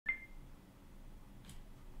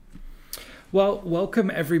Well,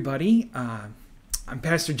 welcome everybody. I'm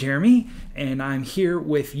Pastor Jeremy, and I'm here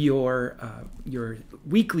with your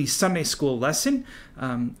weekly Sunday school lesson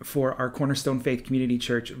for our Cornerstone Faith Community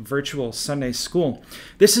Church virtual Sunday school.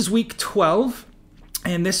 This is week 12,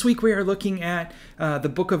 and this week we are looking at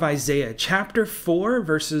the book of Isaiah, chapter 4,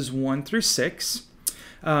 verses 1 through 6.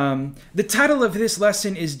 The title of this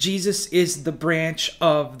lesson is Jesus is the Branch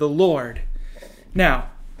of the Lord. Now,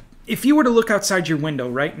 if you were to look outside your window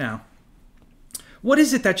right now, what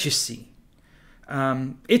is it that you see?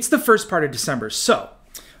 It's the first part of December. So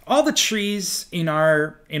all the trees in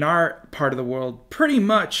our part of the world pretty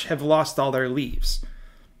much have lost all their leaves.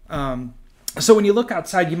 So when you look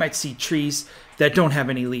outside, you might see trees that don't have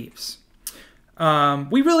any leaves.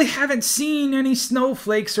 We really haven't seen any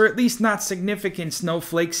snowflakes, or at least not significant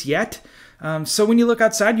snowflakes yet. So when you look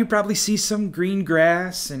outside, you probably see some green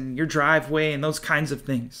grass and your driveway and those kinds of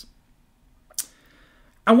things.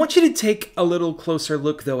 I want you to take a little closer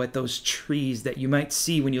look, though, at those trees that you might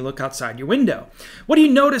see when you look outside your window. What do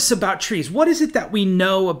you notice about trees? What is it that we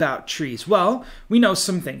know about trees? Well, we know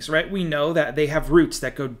some things, right? We know that they have roots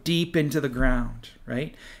that go deep into the ground,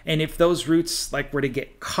 right? And if those roots were to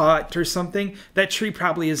get caught or something, that tree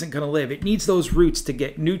probably isn't going to live. It needs those roots to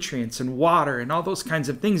get nutrients and water and all those kinds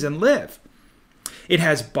of things and live. It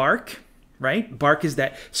has bark. Right? Bark is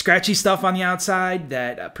that scratchy stuff on the outside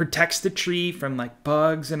that protects the tree from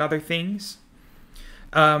bugs and other things.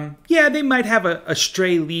 They might have a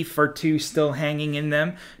stray leaf or two still hanging in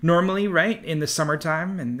them. Normally, right, in the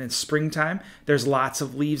summertime and the springtime, there's lots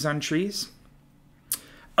of leaves on trees.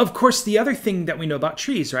 Of course, the other thing that we know about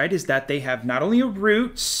trees, right, is that they have not only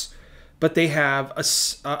roots, but they have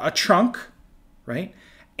a trunk, right?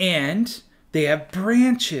 And they have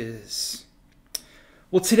branches.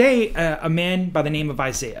 Well, today, a man by the name of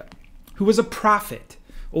Isaiah, who was a prophet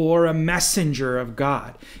or a messenger of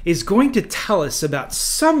God, is going to tell us about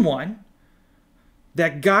someone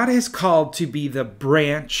that God has called to be the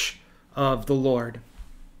branch of the Lord.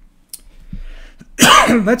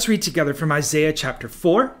 Let's read together from Isaiah chapter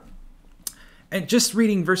 4, and just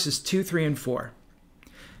reading verses 2, 3, and 4.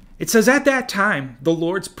 It says, "At that time, the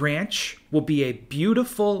Lord's branch will be a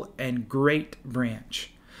beautiful and great branch.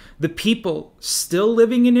 The people still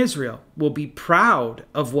living in Israel will be proud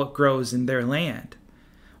of what grows in their land.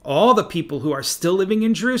 All the people who are still living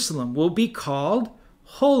in Jerusalem will be called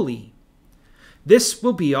holy. This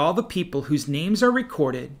will be all the people whose names are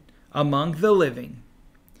recorded among the living.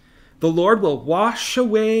 The Lord will wash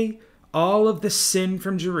away all of the sin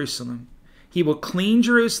from Jerusalem. He will clean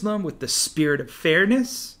Jerusalem with the spirit of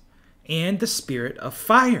fairness and the spirit of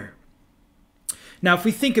fire." Now, if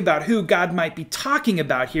we think about who God might be talking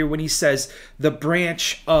about here when he says the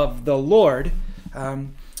branch of the Lord,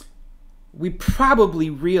 we probably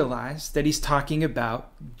realize that he's talking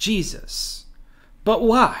about Jesus. But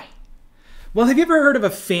why? Well, have you ever heard of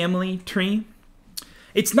a family tree?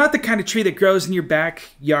 It's not the kind of tree that grows in your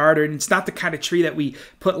backyard, or it's not the kind of tree that we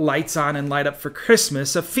put lights on and light up for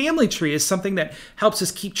Christmas. A family tree is something that helps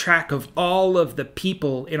us keep track of all of the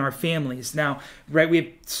people in our families. Now, right, we have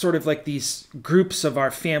sort of these groups of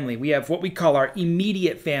our family. We have what we call our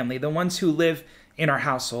immediate family, the ones who live in our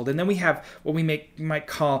household. And then we have what we might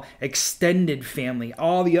call extended family,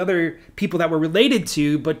 all the other people that we're related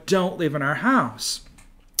to but don't live in our house.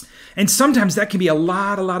 And sometimes that can be a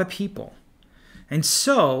lot of people. And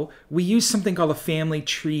so we use something called a family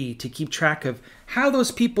tree to keep track of how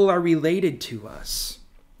those people are related to us.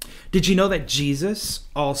 Did you know that Jesus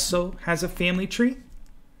also has a family tree?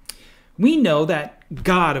 We know that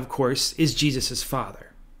God, of course, is Jesus'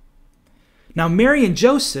 father. Now, Mary and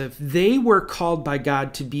Joseph, they were called by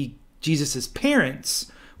God to be Jesus'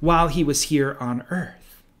 parents while he was here on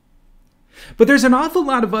earth. But there's an awful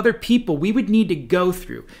lot of other people we would need to go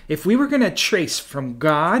through if we were going to trace from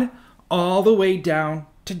God all the way down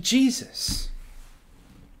to Jesus.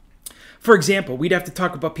 For example, we'd have to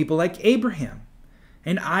talk about people like Abraham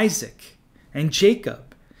and Isaac and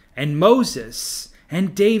Jacob and Moses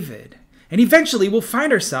and David. And eventually we'll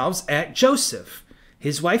find ourselves at Joseph,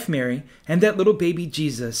 his wife Mary, and that little baby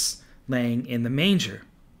Jesus laying in the manger.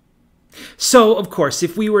 So, of course,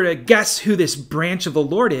 if we were to guess who this branch of the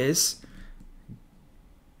Lord is,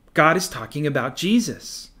 God is talking about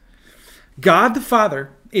Jesus. God the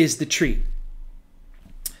Father is the tree.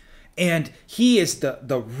 And he is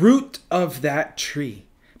the root of that tree.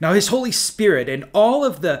 Now, his Holy Spirit and all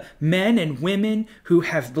of the men and women who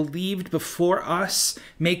have believed before us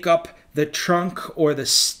make up the trunk or the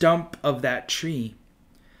stump of that tree.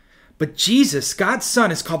 But Jesus, God's Son,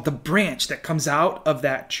 is called the branch that comes out of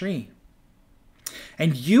that tree.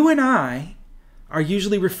 And you and I are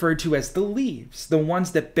usually referred to as the leaves, the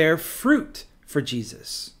ones that bear fruit for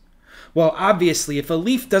Jesus. Well, obviously, if a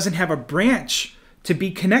leaf doesn't have a branch to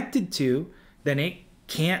be connected to, then it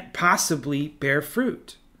can't possibly bear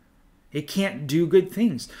fruit. It can't do good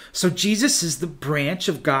things. So Jesus is the branch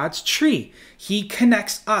of God's tree. He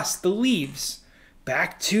connects us, the leaves,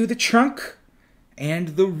 back to the trunk and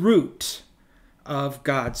the root of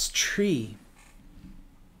God's tree.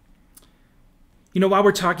 You know, while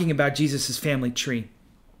we're talking about Jesus' family tree,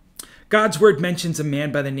 God's word mentions a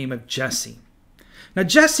man by the name of Jesse. Now,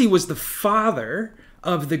 Jesse was the father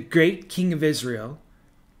of the great king of Israel,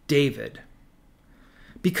 David.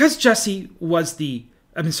 Because Jesus was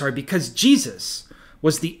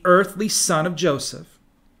the earthly son of Joseph,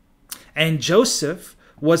 and Joseph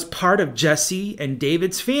was part of Jesse and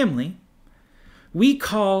David's family, we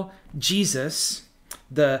call Jesus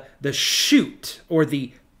the shoot or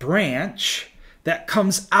the branch that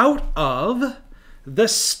comes out of the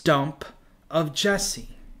stump of Jesse,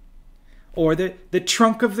 or the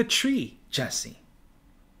trunk of the tree, Jesse.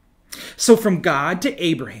 So from God to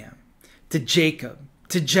Abraham, to Jacob,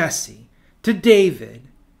 to Jesse, to David,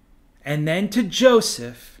 and then to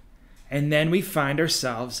Joseph, and then we find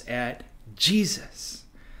ourselves at Jesus.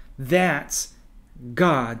 That's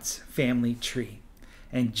God's family tree.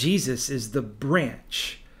 And Jesus is the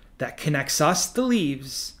branch that connects us, the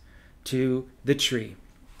leaves, to the tree.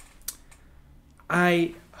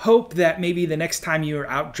 I hope that maybe the next time you're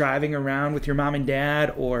out driving around with your mom and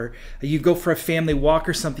dad, or you go for a family walk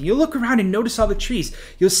or something, you'll look around and notice all the trees.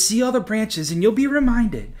 You'll see all the branches, and you'll be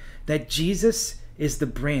reminded that Jesus is the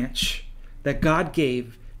branch that God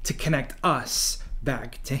gave to connect us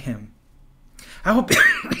back to him. I hope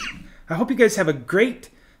you guys have a great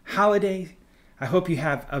holiday. I hope you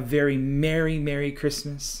have a very Merry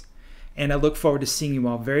Christmas. And I look forward to seeing you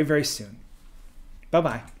all very, very soon.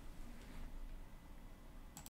 Bye-bye.